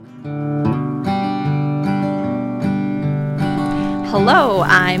Hello,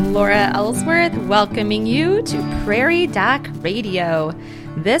 I'm Laura Ellsworth, welcoming you to Prairie Doc Radio.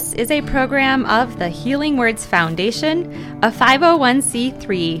 This is a program of the Healing Words Foundation, a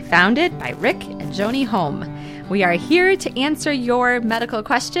 501c3 founded by Rick and Joni Holm. We are here to answer your medical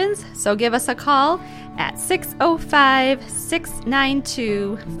questions, so give us a call at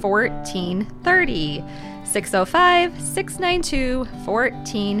 605-692-1430.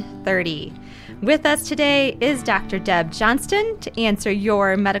 605-692-1430. With us today is Dr. Deb Johnston to answer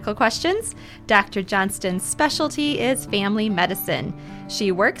your medical questions. Dr. Johnston's specialty is family medicine.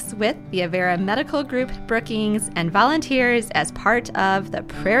 She works with the Avera Medical Group Brookings and volunteers as part of the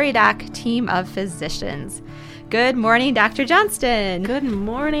Prairie Doc team of physicians. Good morning, Dr. Johnston. Good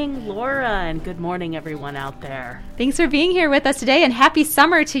morning, Laura, and good morning, everyone out there. Thanks for being here with us today, and happy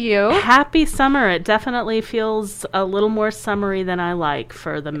summer to you. Happy summer. It definitely feels a little more summery than I like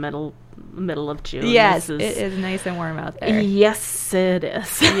for the middle of June. Yes, it is nice and warm out there. Yes, it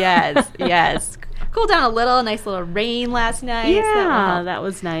is. Yes. Cooled down a little, nice little rain last night. Yeah, so that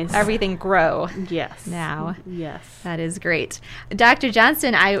was nice. Everything grow. Yes. Now. Yes. That is great. Dr.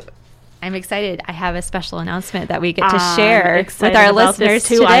 Johnston, I'm excited. I have a special announcement that we get to share with our listeners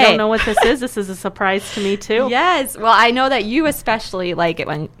too. today. I don't know what this is. This is a surprise to me, too. Yes. Well, I know that you especially like it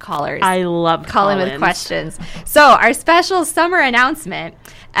when callers I love call in with questions. So our special summer announcement,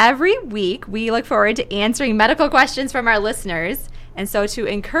 every week we look forward to answering medical questions from our listeners. And so to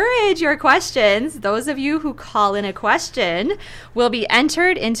encourage your questions, those of you who call in a question will be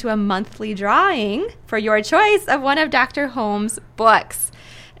entered into a monthly drawing for your choice of one of Dr. Holm's books.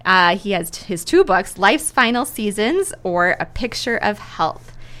 He has his two books, Life's Final Seasons or A Picture of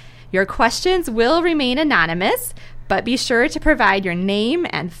Health. Your questions will remain anonymous, but be sure to provide your name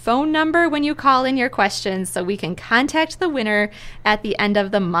and phone number when you call in your questions so we can contact the winner at the end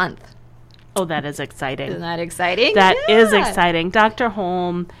of the month. Oh, that is exciting. Isn't that exciting? That is exciting. Dr.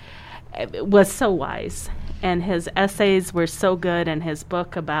 Holm was so wise, and his essays were so good, and his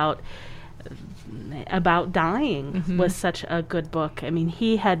book about dying was such a good book. I mean,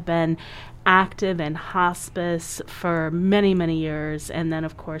 he had been active in hospice for many, many years, and then,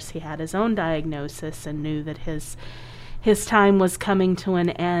 of course, he had his own diagnosis and knew that his time was coming to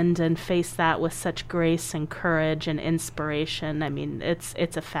an end, and faced that with such grace and courage and inspiration. I mean,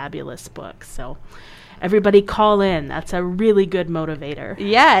 it's a fabulous book. So everybody call in. That's a really good motivator.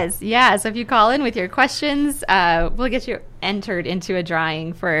 Yes. So if you call in with your questions, we'll get you entered into a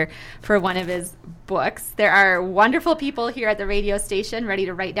drawing for one of his books. There are wonderful people here at the radio station ready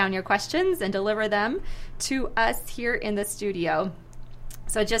to write down your questions and deliver them to us here in the studio.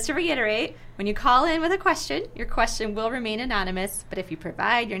 So just to reiterate, when you call in with a question, your question will remain anonymous, but if you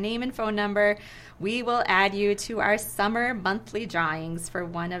provide your name and phone number, we will add you to our summer monthly drawings for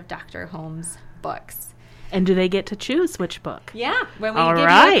one of Dr. Holm's books. And do they get to choose which book? Yeah. When we All give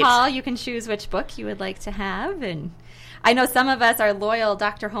right. you a call, you can choose which book you would like to have. And I know some of us are loyal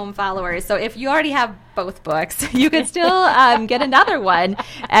Dr. Holm followers, so if you already have both books, you could still get another one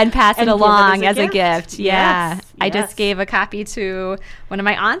and pass it along as a gift. Yeah. Yes. I just gave a copy to one of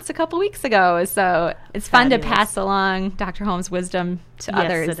my aunts a couple weeks ago, so it's fun to pass along Dr. Holm's wisdom to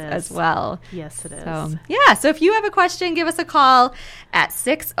others as well. Yes, it is. So if you have a question, give us a call at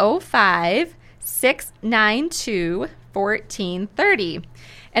 605-692-1430.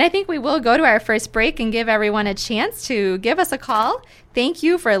 And I think we will go to our first break and give everyone a chance to give us a call. Thank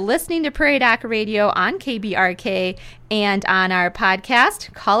you for listening to Prairie Doc Radio on KBRK and on our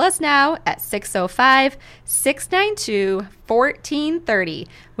podcast. Call us now at 605-692-1430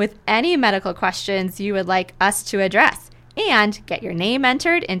 with any medical questions you would like us to address. And get your name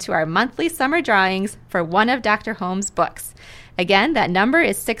entered into our monthly summer drawings for one of Dr. Holm's books. Again, that number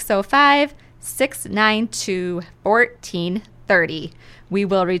is 605-692-1430. We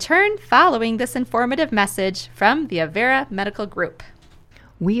will return following this informative message from the Avera Medical Group.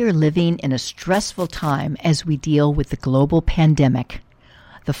 We are living in a stressful time as we deal with the global pandemic.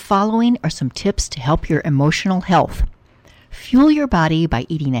 The following are some tips to help your emotional health. Fuel your body by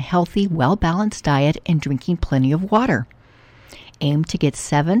eating a healthy, well-balanced diet and drinking plenty of water. Aim to get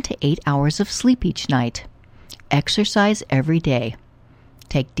 7 to 8 hours of sleep each night. Exercise every day.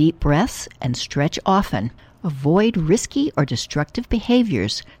 Take deep breaths and stretch often. Avoid risky or destructive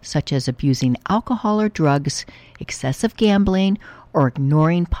behaviors such as abusing alcohol or drugs, excessive gambling, or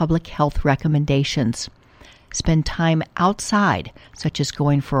ignoring public health recommendations. Spend time outside, such as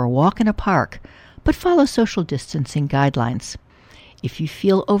going for a walk in a park, but follow social distancing guidelines. If you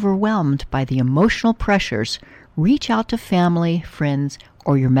feel overwhelmed by the emotional pressures, reach out to family, friends,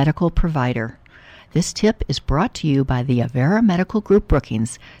 or your medical provider. This tip is brought to you by the Avera Medical Group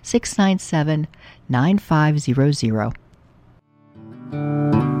Brookings, 697-9500.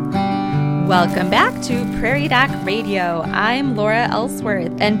 Welcome back to Prairie Doc Radio. I'm Laura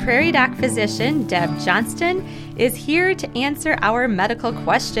Ellsworth, and Prairie Doc physician Deb Johnston is here to answer our medical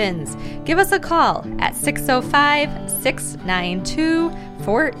questions. Give us a call at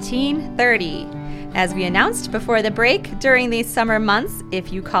 605-692-1430. As we announced before the break, during these summer months,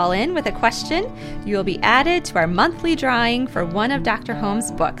 if you call in with a question, you will be added to our monthly drawing for one of Dr. Holmes'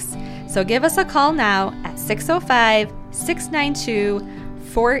 books. So give us a call now at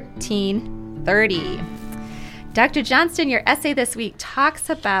 605-692-1430. Dr. Johnston, your essay this week talks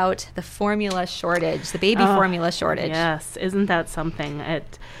about the formula shortage, the baby formula shortage. Yes, isn't that something?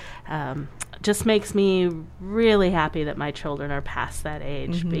 It just makes me really happy that my children are past that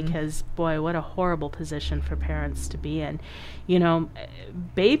age, because, boy, what a horrible position for parents to be in. You know,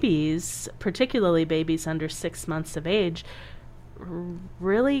 babies, particularly babies under 6 months of age,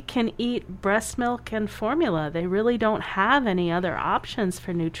 really can eat breast milk and formula. They really don't have any other options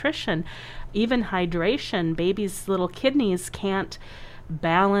for nutrition. Even hydration, babies' little kidneys can't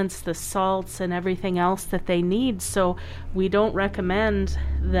balance the salts and everything else that they need. So we don't recommend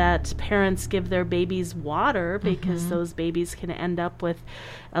that parents give their babies water, because those babies can end up with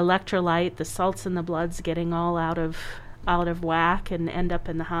electrolyte, the salts in the blood's getting all out of whack and end up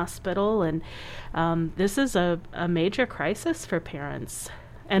in the hospital. And this is a major crisis for parents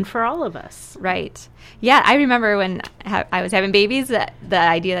and for all of us. Right. Yeah, I remember when I was having babies, that the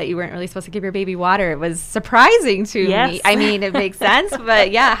idea that you weren't really supposed to give your baby water was surprising to me. I mean, it makes sense,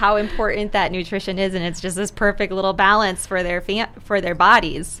 but yeah, how important that nutrition is, and it's just this perfect little balance for their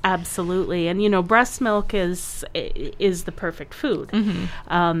bodies. Absolutely. And, you know, breast milk is the perfect food.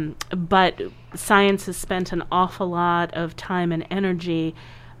 But science has spent an awful lot of time and energy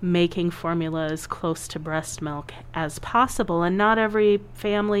making formula as close to breast milk as possible, and not every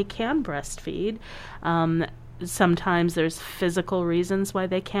family can breastfeed. Sometimes there's physical reasons why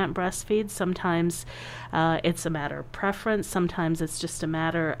they can't breastfeed. Sometimes it's a matter of preference. Sometimes it's just a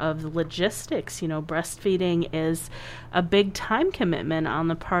matter of logistics. You know, breastfeeding is a big time commitment on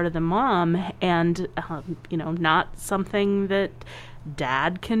the part of the mom, and you know, not something that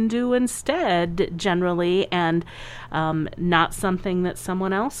dad can do instead generally, and not something that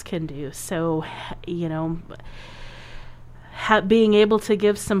someone else can do. So, you know, being able to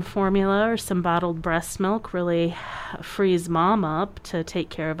give some formula or some bottled breast milk really frees mom up to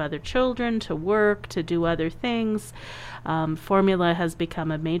take care of other children, to work, to do other things. Formula has become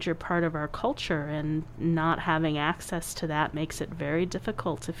a major part of our culture, and not having access to that makes it very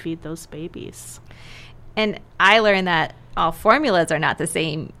difficult to feed those babies. And I learned that all formulas are not the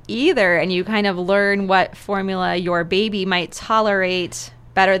same either, and you kind of learn what formula your baby might tolerate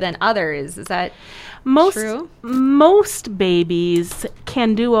better than others. Is that true? Most babies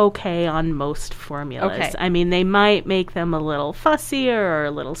can do okay on most formulas. Okay. I mean, they might make them a little fussier or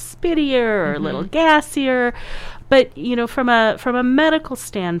a little spittier or a little gassier, but, you know, from a medical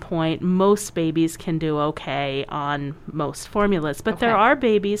standpoint, most babies can do okay on most formulas. But there are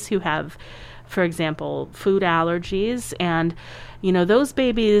babies who have, for example, food allergies, and, you know, those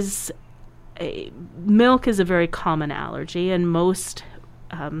babies, milk is a very common allergy, and most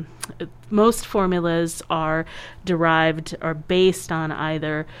formulas are derived or based on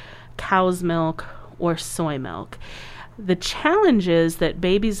either cow's milk or soy milk. The challenge is that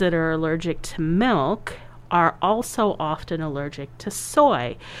babies that are allergic to milk are also often allergic to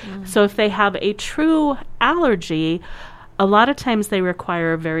soy. So if they have a true allergy, a lot of times they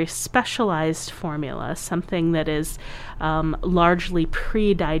require a very specialized formula, something that is largely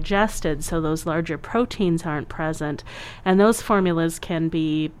pre-digested, so those larger proteins aren't present. And those formulas can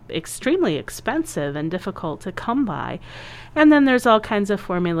be extremely expensive and difficult to come by. And then there's all kinds of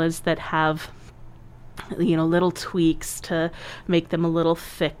formulas that have, you know, little tweaks to make them a little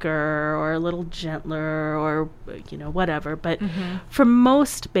thicker or a little gentler or, you know, whatever. But for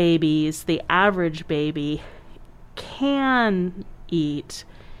most babies, the average baby can eat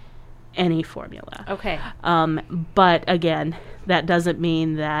any formula. Okay. But again, that doesn't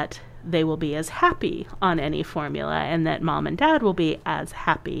mean that they will be as happy on any formula, and that mom and dad will be as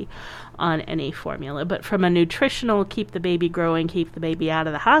happy on any formula. But from a nutritional, keep the baby growing, keep the baby out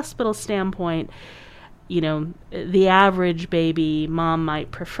of the hospital standpoint, you know, the average baby mom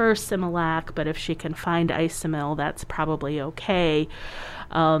might prefer Similac, but if she can find Isomil, that's probably okay.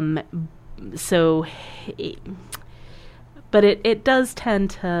 But it does tend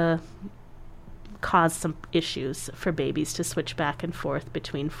to cause some issues for babies to switch back and forth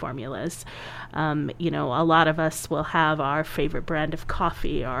between formulas. A lot of us will have our favorite brand of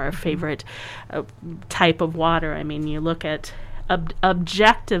coffee or our favorite type of water. I mean, you look at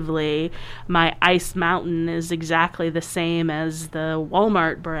objectively, my Ice Mountain is exactly the same as the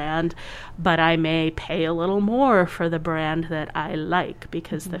Walmart brand, but I may pay a little more for the brand that I like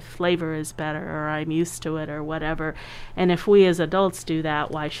because the flavor is better or I'm used to it or whatever. And if we as adults do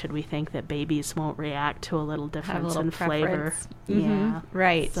that, why should we think that babies won't react to a little difference in flavor? Yeah.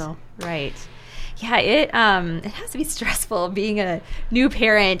 Right. So. Right. Yeah, it has to be stressful being a new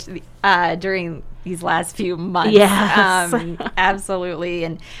parent during these last few months. Yes. Absolutely.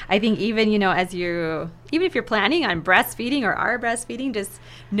 And I think even if you're planning on breastfeeding or are breastfeeding, just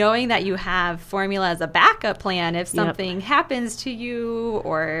knowing that you have formula as a backup plan if something happens to you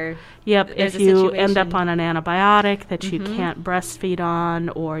or if you end up on an antibiotic that you can't breastfeed on,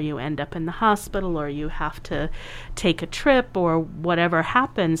 or you end up in the hospital, or you have to take a trip, or whatever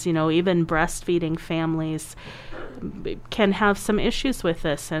happens, even breastfeeding families can have some issues with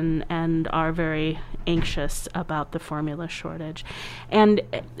this and are very anxious about the formula shortage. And,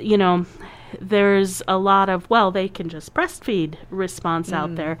 there's a lot of, they can just breastfeed response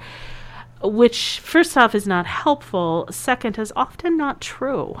out there, which first off is not helpful. Second is often not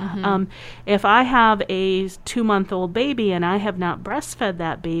true. If I have a 2-month-old baby and I have not breastfed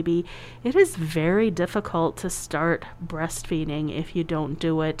that baby, it is very difficult to start breastfeeding if you don't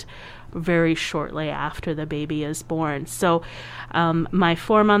do it very shortly after the baby is born. So my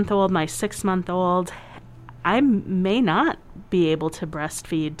 4-month-old, my 6-month-old, I may not be able to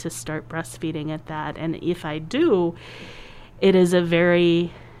breastfeed to start breastfeeding at that. And if I do, it is a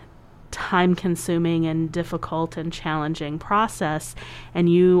very time-consuming and difficult and challenging process, and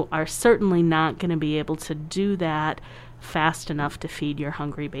you are certainly not going to be able to do that fast enough to feed your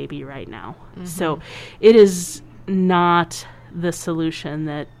hungry baby right now. So it is not the solution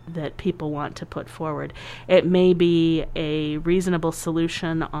that people want to put forward. It may be a reasonable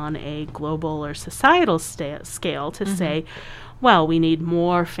solution on a global or societal scale to say, we need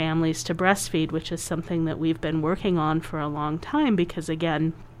more families to breastfeed, which is something that we've been working on for a long time because,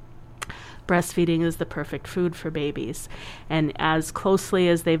 again, breastfeeding is the perfect food for babies. And as closely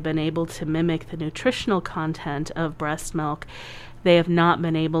as they've been able to mimic the nutritional content of breast milk, they have not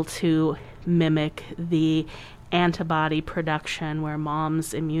been able to mimic the antibody production where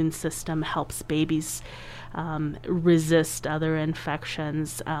mom's immune system helps babies resist other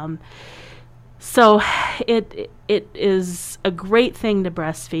infections. So it is a great thing to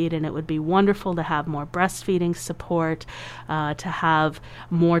breastfeed, and it would be wonderful to have more breastfeeding support, to have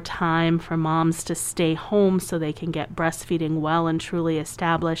more time for moms to stay home so they can get breastfeeding well and truly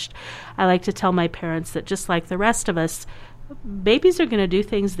established. I like to tell my parents that just like the rest of us, babies are going to do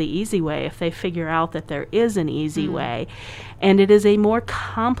things the easy way if they figure out that there is an easy way. And it is a more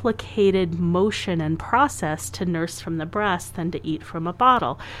complicated motion and process to nurse from the breast than to eat from a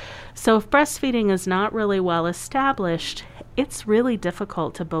bottle. So if breastfeeding is not really well established, it's really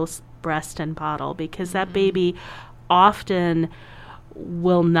difficult to both breast and bottle because that baby often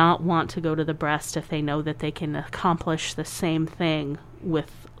will not want to go to the breast if they know that they can accomplish the same thing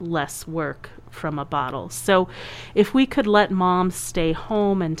with less work from a bottle. So if we could let moms stay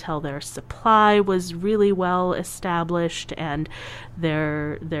home until their supply was really well established and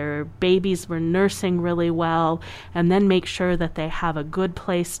their babies were nursing really well, and then make sure that they have a good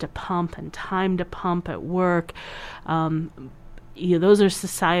place to pump and time to pump at work, those are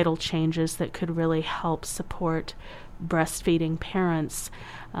societal changes that could really help support breastfeeding parents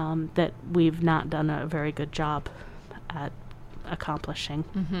that we've not done a very good job at accomplishing.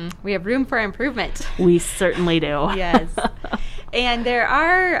 We have room for improvement. We certainly do. Yes. And there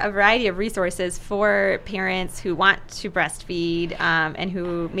are a variety of resources for parents who want to breastfeed and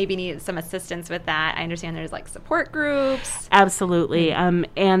who maybe need some assistance with that. I understand there's like support groups. Absolutely.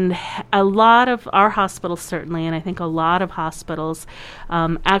 And a lot of our hospitals certainly, and I think a lot of hospitals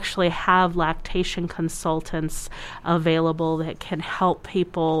actually have lactation consultants available that can help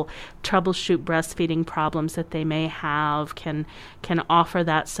people troubleshoot breastfeeding problems that they may have, can offer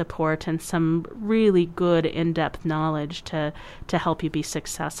that support and some really good in-depth knowledge to help you be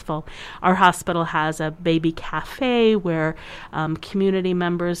successful. Our hospital has a baby cafe where community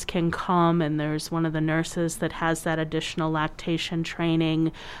members can come, and there's one of the nurses that has that additional lactation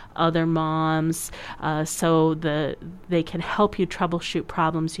training, other moms, so they can help you troubleshoot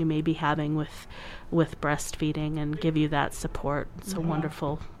problems you may be having with breastfeeding and give you that support. It's a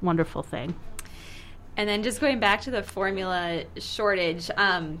wonderful, wonderful thing. And then just going back to the formula shortage,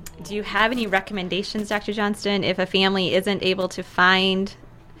 do you have any recommendations, Dr. Johnston, if a family isn't able to find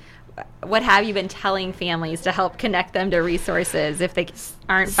what have you been telling families to help connect them to resources if they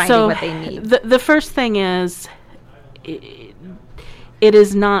aren't finding what they need? The first thing is it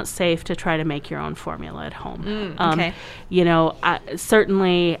is not safe to try to make your own formula at home. Okay.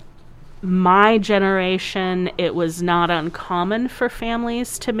 Certainly my generation, it was not uncommon for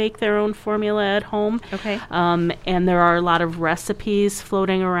families to make their own formula at home. Okay. And there are a lot of recipes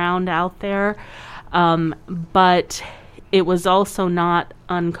floating around out there. But it was also not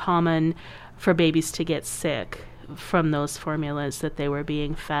uncommon for babies to get sick from those formulas that they were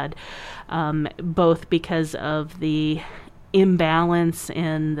being fed, both because of the imbalance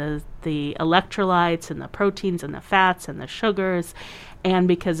in the electrolytes and the proteins and the fats and the sugars, and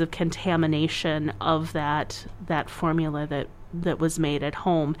because of contamination of that formula that was made at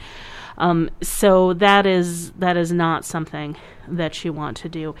home. So that is not something that you want to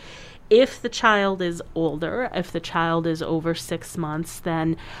do. If the child is older, if the child is over 6 months,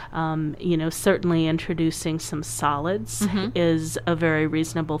 then, certainly introducing some solids is a very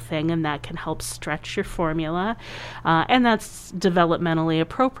reasonable thing, and that can help stretch your formula. And that's developmentally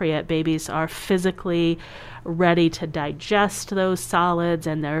appropriate. Babies are physically ready to digest those solids,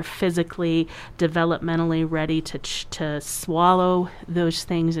 and they're physically, developmentally ready to swallow those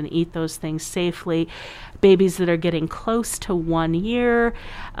things and eat those things safely. Babies that are getting close to 1 year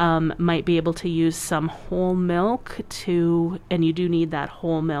might be able to use some whole milk and you do need that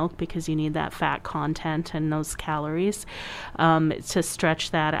whole milk because you need that fat content and those calories to stretch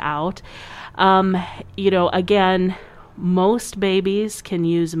that out. Again, most babies can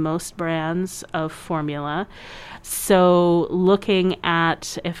use most brands of formula. So looking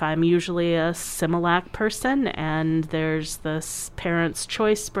at, if I'm usually a Similac person and there's the Parents'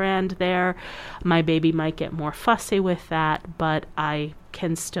 Choice brand there, my baby might get more fussy with that, but I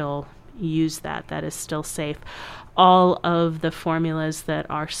can still use that. That is still safe. All of the formulas that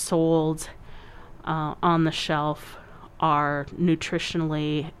are sold on the shelf are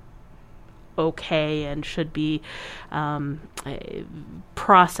nutritionally okay and should be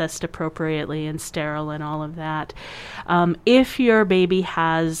processed appropriately and sterile and all of that. If your baby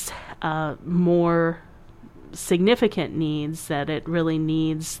has more significant needs, that it really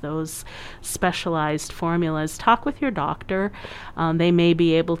needs those specialized formulas, talk with your doctor. They may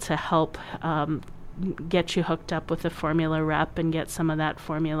be able to help get you hooked up with a formula rep and get some of that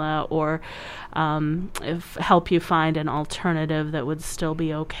formula, or help you find an alternative that would still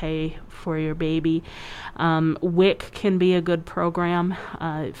be okay for your baby. WIC can be a good program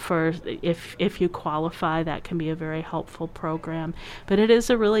for if you qualify. That can be a very helpful program, but it is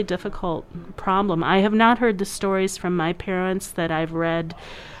a really difficult problem. I have not heard the stories from my parents that I've read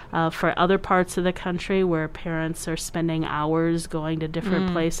for other parts of the country where parents are spending hours going to different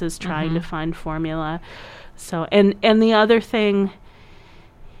places trying to find formula. So, and the other thing,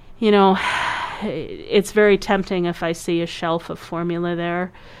 it's very tempting if I see a shelf of formula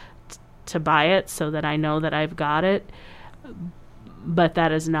there to buy it so that I know that I've got it. But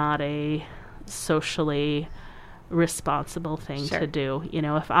that is not a socially responsible thing to do.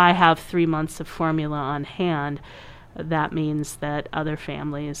 If I have 3 months of formula on hand, that means that other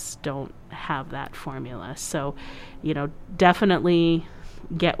families don't have that formula. So, definitely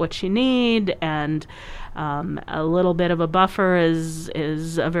get what you need, and a little bit of a buffer is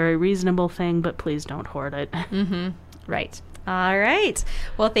a very reasonable thing, but please don't hoard it. Right. All right.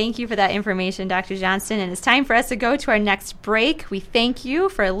 Well, thank you for that information, Dr. Johnston. And it's time for us to go to our next break. We thank you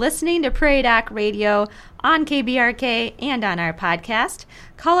for listening to Prairie Doc Radio on KBRK and on our podcast.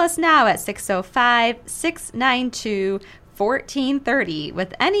 Call us now at 605-692-1430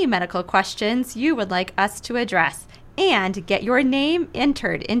 with any medical questions you would like us to address, and get your name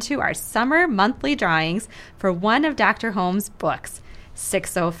entered into our summer monthly drawings for one of Dr. Holmes' books.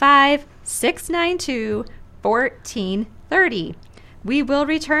 605-692-1430. We will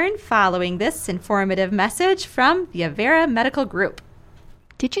return following this informative message from the Avera Medical Group.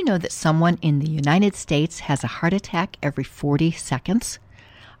 Did you know that someone in the United States has a heart attack every 40 seconds?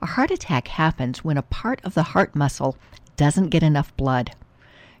 A heart attack happens when a part of the heart muscle doesn't get enough blood.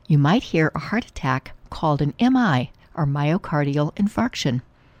 You might hear a heart attack called an MI, or myocardial infarction.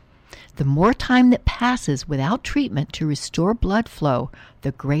 The more time that passes without treatment to restore blood flow,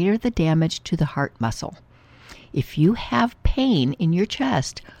 the greater the damage to the heart muscle. If you have pain in your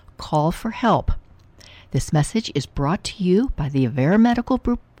chest, call for help. This message is brought to you by the Avera Medical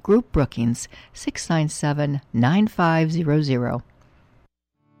Group Brookings, 697-9500.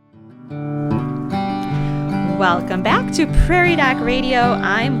 Welcome back to Prairie Doc Radio.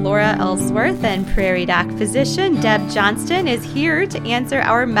 I'm Laura Ellsworth, and Prairie Doc physician Deb Johnston is here to answer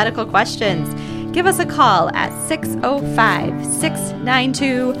our medical questions. Give us a call at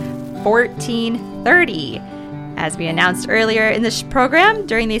 605-692-1430. 1430. As we announced earlier in this program,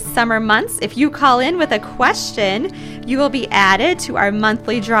 during these summer months, if you call in with a question, you will be added to our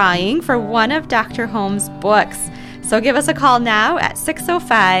monthly drawing for one of Dr. Holmes' books. So give us a call now at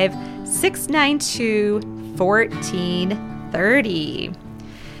 605-692-1430.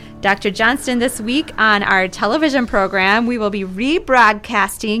 Dr. Johnston, this week on our television program, we will be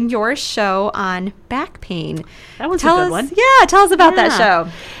rebroadcasting your show on back pain. That was a good one. Yeah, tell us about that show.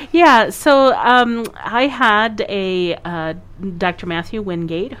 Yeah, so I had a Dr. Matthew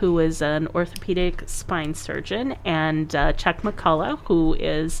Wingate, who is an orthopedic spine surgeon, and Chuck McCullough, who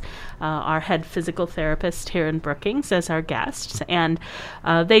is our head physical therapist here in Brookings, as our guests. And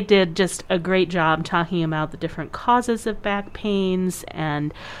they did just a great job talking about the different causes of back pains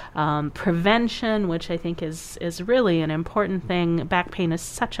and prevention, which I think is really an important thing. Back pain is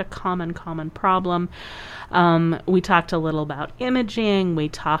such a common problem. We talked a little about imaging. We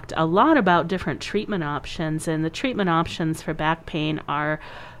talked a lot about different treatment options, and the treatment options for back pain are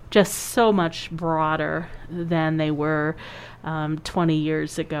just so much broader than they were 20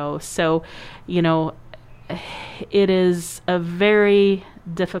 years ago. So, it is a very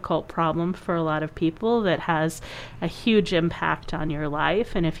difficult problem for a lot of people that has a huge impact on your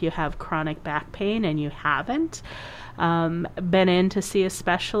life. And if you have chronic back pain and you haven't been in to see a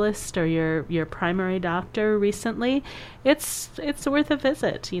specialist or your primary doctor recently, it's worth a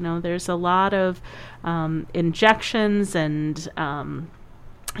visit. There's a lot of injections and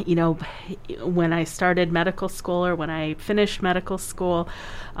when I started medical school or when I finished medical school,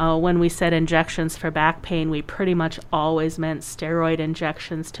 when we said injections for back pain, we pretty much always meant steroid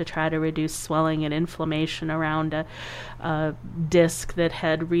injections to try to reduce swelling and inflammation around a disc that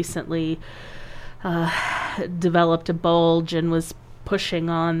had recently developed a bulge and was pushing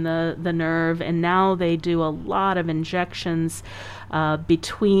on the nerve. And now they do a lot of injections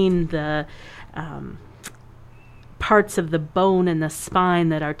between the parts of the bone and the spine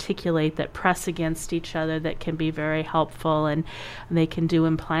that articulate, that press against each other, that can be very helpful. And they can do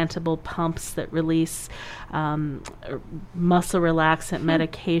implantable pumps that release muscle relaxant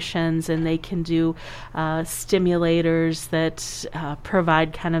medications, and they can do stimulators that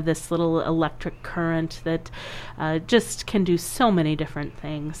provide kind of this little electric current that just can do so many different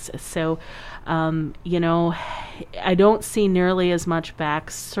things. So, I don't see nearly as much back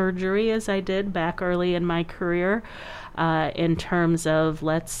surgery as I did back early in my career, in terms of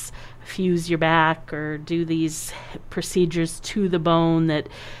let's fuse your back or do these procedures to the bone that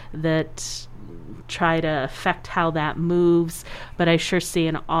try to affect how that moves. But I sure see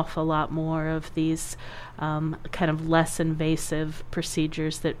an awful lot more of these kind of less invasive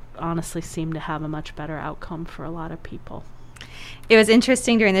procedures that honestly seem to have a much better outcome for a lot of people. It was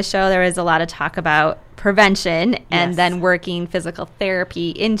interesting during the show. There was a lot of talk about prevention and then working physical therapy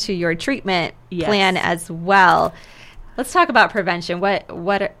into your treatment plan as well. Let's talk about prevention. What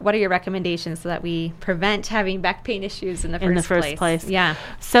are your recommendations so that we prevent having back pain issues in the first place? Yeah.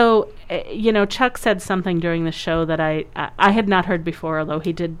 So, Chuck said something during the show that I had not heard before, although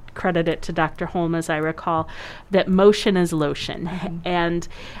he did credit it to Dr. Holm, as I recall, that motion is lotion. Mm-hmm. And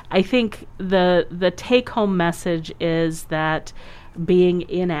I think the take-home message is that being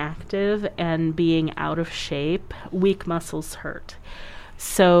inactive and being out of shape, weak muscles hurt.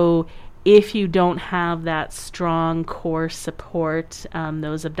 So if you don't have that strong core support,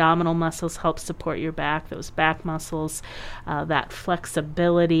 those abdominal muscles help support your back, those back muscles, that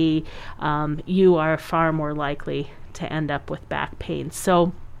flexibility, you are far more likely to end up with back pain.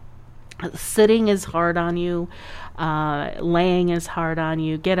 So sitting is hard on you, laying is hard on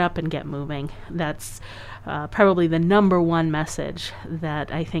you. Get up and get moving. That's probably the number one message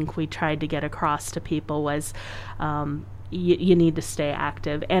that I think we tried to get across to people was you need to stay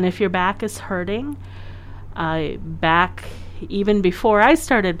active. And if your back is hurting, back even before I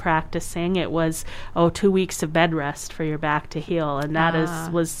started practicing, it was 2 weeks of bed rest for your back to heal, and that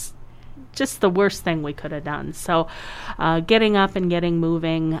was just the worst thing we could have done. So getting up and getting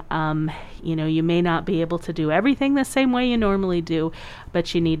moving, you may not be able to do everything the same way you normally do,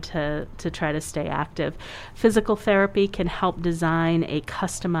 but you need to try to stay active. Physical therapy can help design a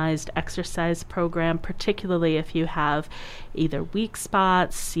customized exercise program, particularly if you have either weak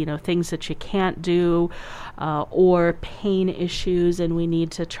spots, things that you can't do, or pain issues, and we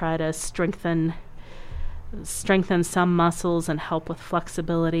need to try to strengthen some muscles and help with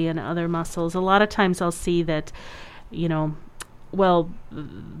flexibility in other muscles. A lot of times I'll see that, the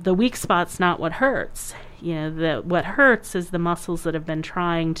weak spot's not what hurts. What hurts is the muscles that have been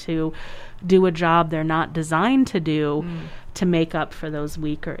trying to do a job they're not designed to do to make up for those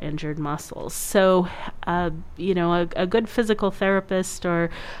weak or injured muscles. So, a good physical therapist or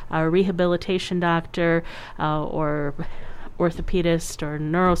a rehabilitation doctor or orthopedist or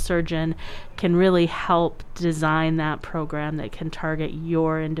neurosurgeon can really help design that program that can target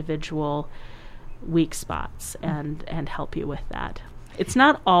your individual weak spots and help you with that. It's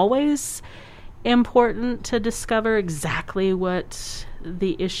not always important to discover exactly what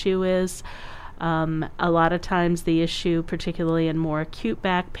the issue is. A lot of times the issue, particularly in more acute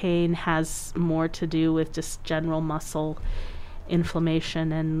back pain, has more to do with just general muscle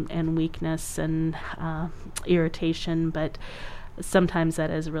inflammation and weakness and irritation, but sometimes that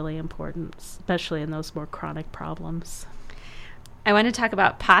is really important, especially in those more chronic problems. I want to talk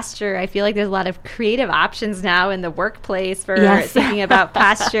about posture. I feel like there's a lot of creative options now in the workplace for thinking about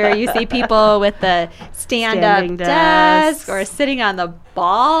posture. You see people with the stand-up desk or sitting on the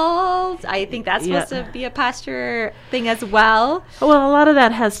balls. I think that's supposed to be a posture thing as well. Well, a lot of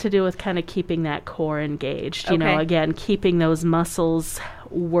that has to do with kind of keeping that core engaged. You know, again, keeping those muscles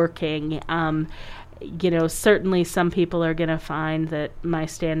working. Certainly some people are going to find that my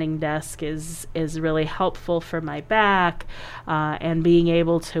standing desk is really helpful for my back, and being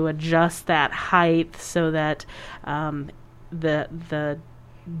able to adjust that height so that the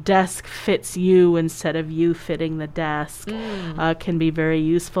desk fits you instead of you fitting the desk can be very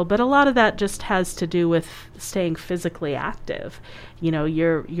useful. But a lot of that just has to do with staying physically active.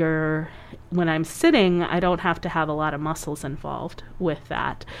 You're when I'm sitting, I don't have to have a lot of muscles involved with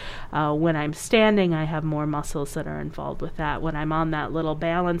that. When I'm standing, I have more muscles that are involved with that. When I'm on that little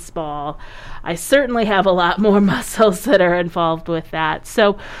balance ball, I certainly have a lot more muscles that are involved with that.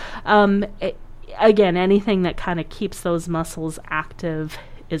 So, again, anything that kind of keeps those muscles active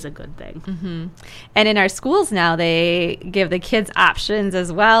is a good thing. Mm-hmm. And in our schools now, they give the kids options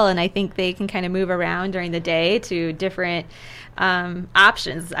as well, and I think they can kind of move around during the day to different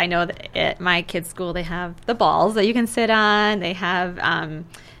options. I know that at my kids' school, they have the balls that you can sit on. They have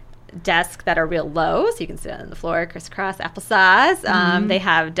desks that are real low, so you can sit on the floor, crisscross applesauce. They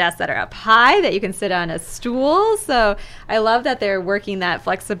have desks that are up high that you can sit on a stool. So I love that they're working that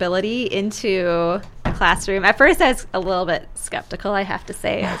flexibility into the classroom. At first, I was a little bit skeptical, I have to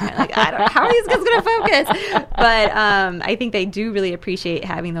say. I was kind of like, I don't know, how are these kids going to focus? But I think they do really appreciate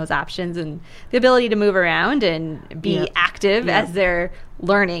having those options and the ability to move around and be active as they're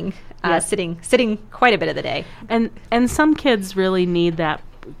learning, sitting quite a bit of the day. And some kids really need that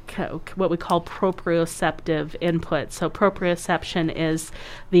what we call proprioceptive input. So proprioception is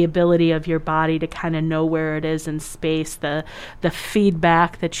the ability of your body to kind of know where it is in space, the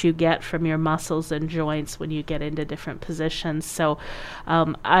feedback that you get from your muscles and joints when you get into different positions. So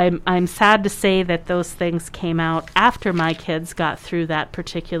I'm sad to say that those things came out after my kids got through that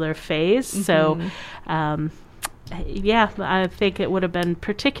particular phase. So I think it would have been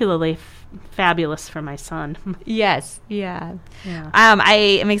particularly fabulous for my son. Yes. Yeah. I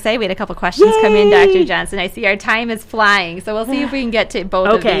am excited. We had a couple questions come in, Dr. Johnson. I see our time is flying, so we'll see if we can get to both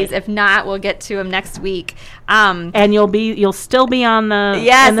of these. If not, we'll get to them next week. And you'll still be on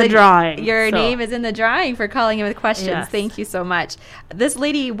the in the drawing. Your name is in the drawing for calling in with questions. Yes. Thank you so much. This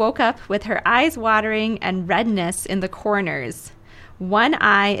lady woke up with her eyes watering and redness in the corners. One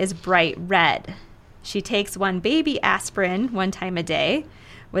eye is bright red. She takes one baby aspirin one time a day.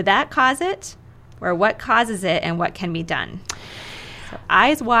 Would that cause it? Or what causes it and what can be done? So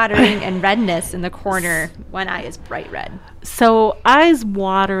eyes watering and redness in the corner. One eye is bright red. So eyes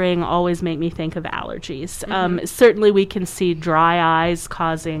watering always make me think of allergies. Certainly we can see dry eyes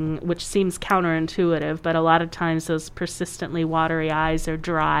causing, which seems counterintuitive, but a lot of times those persistently watery eyes are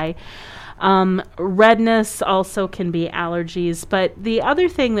dry. Redness also can be allergies, but the other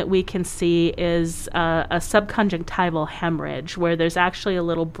thing that we can see is a subconjunctival hemorrhage, where there's actually a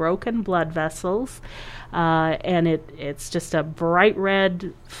little broken blood vessels, and it's just a bright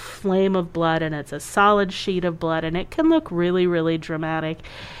red flame of blood, and it's a solid sheet of blood, and it can look really, really dramatic.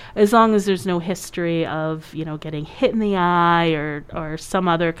 As long as there's no history of, getting hit in the eye or some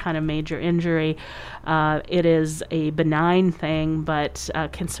other kind of major injury, it is a benign thing, but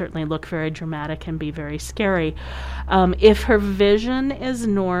can certainly look very dramatic and be very scary. If her vision is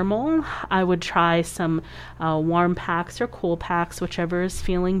normal, I would try some warm packs or cool packs, whichever is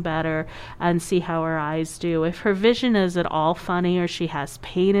feeling better, and see how her eyes do. If her vision is at all funny or she has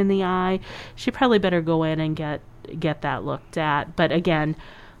pain in the eye, she probably better go in and get that looked at. But again,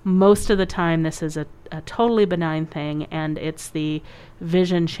 most of the time this is a totally benign thing, and it's the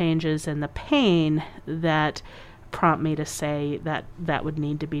vision changes and the pain that prompt me to say that that would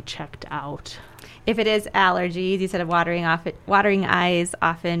need to be checked out. If it is allergies, you said of watering eyes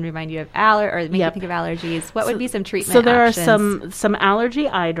often remind you of make you think of allergies. What would be some treatment options? So there are some allergy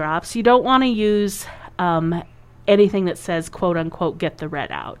eye drops. You don't want to use anything that says, quote unquote, get the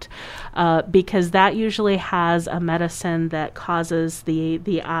red out, because that usually has a medicine that causes the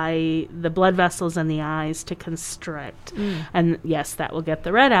blood vessels in the eyes to constrict. And yes, that will get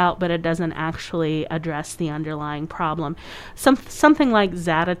the red out, but it doesn't actually address the underlying problem. Something like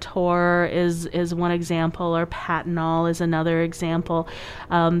Zaditor is one example, or Patanol is another example.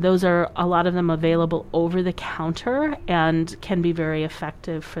 Those are a lot of them available over the counter and can be very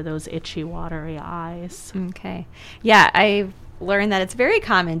effective for those itchy, watery eyes. Okay. Yeah, I've learned that it's very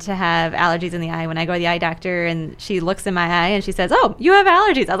common to have allergies in the eye. When I go to the eye doctor and she looks in my eye and she says, "Oh, you have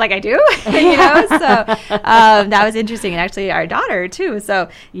allergies." I was like, "I do?" So that was interesting. And actually our daughter too. So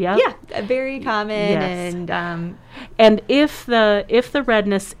yeah, very common. Yes. And if the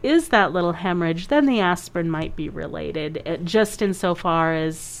redness is that little hemorrhage, then the aspirin might be related, just insofar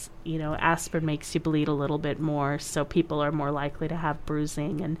as, aspirin makes you bleed a little bit more, so people are more likely to have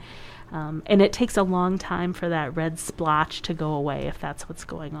bruising, and it takes a long time for that red splotch to go away if that's what's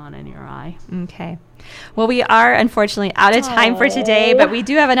going on in your eye. Okay. Well, we are unfortunately out of time for today, but we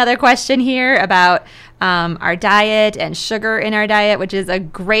do have another question here about our diet and sugar in our diet, which is a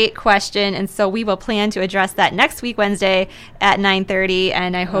great question. And so we will plan to address that next week, Wednesday at 9:30.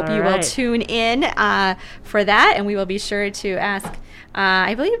 And I hope you will tune in for that. And we will be sure to ask,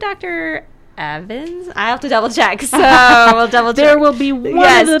 I believe, Dr. Evans. I have to double check, so we'll double check. There will be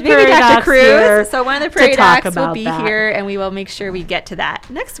one of the prairie docs here. So one of the prairie docs will be here, and we will make sure we get to that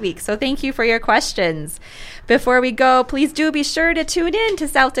next week. So thank you for your questions. Before we go, please do be sure to tune in to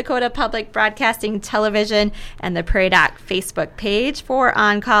South Dakota Public Broadcasting Television and the Prairie Doc Facebook page for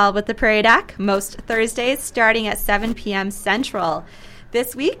On Call with the Prairie Doc, most Thursdays starting at 7 p.m. Central.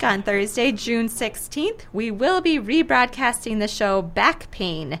 This week, on Thursday, June 16th, we will be rebroadcasting the show Back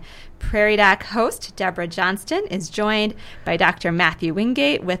Pain. Prairie Doc host Deborah Johnston is joined by Dr. Matthew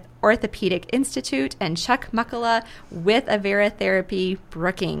Wingate with Orthopedic Institute and Chuck Muckala with Avera Therapy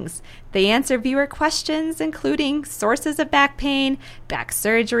Brookings. They answer viewer questions, including sources of back pain, back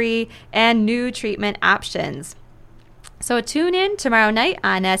surgery, and new treatment options. So tune in tomorrow night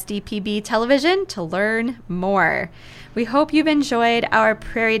on SDPB television to learn more. We hope you've enjoyed our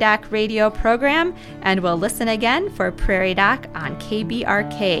Prairie Doc radio program, and we'll listen again for Prairie Doc on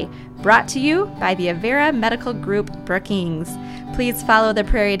KBRK, brought to you by the Avera Medical Group Brookings. Please follow the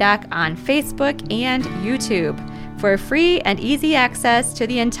Prairie Doc on Facebook and YouTube. For free and easy access to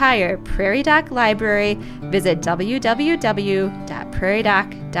the entire Prairie Doc library, visit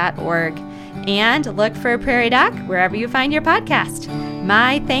www.prairiedoc.org and look for Prairie Doc wherever you find your podcast.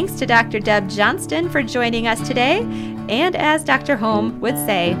 My thanks to Dr. Deb Johnston for joining us today, and as Dr. Holm would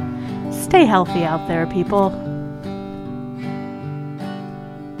say, stay healthy out there, people.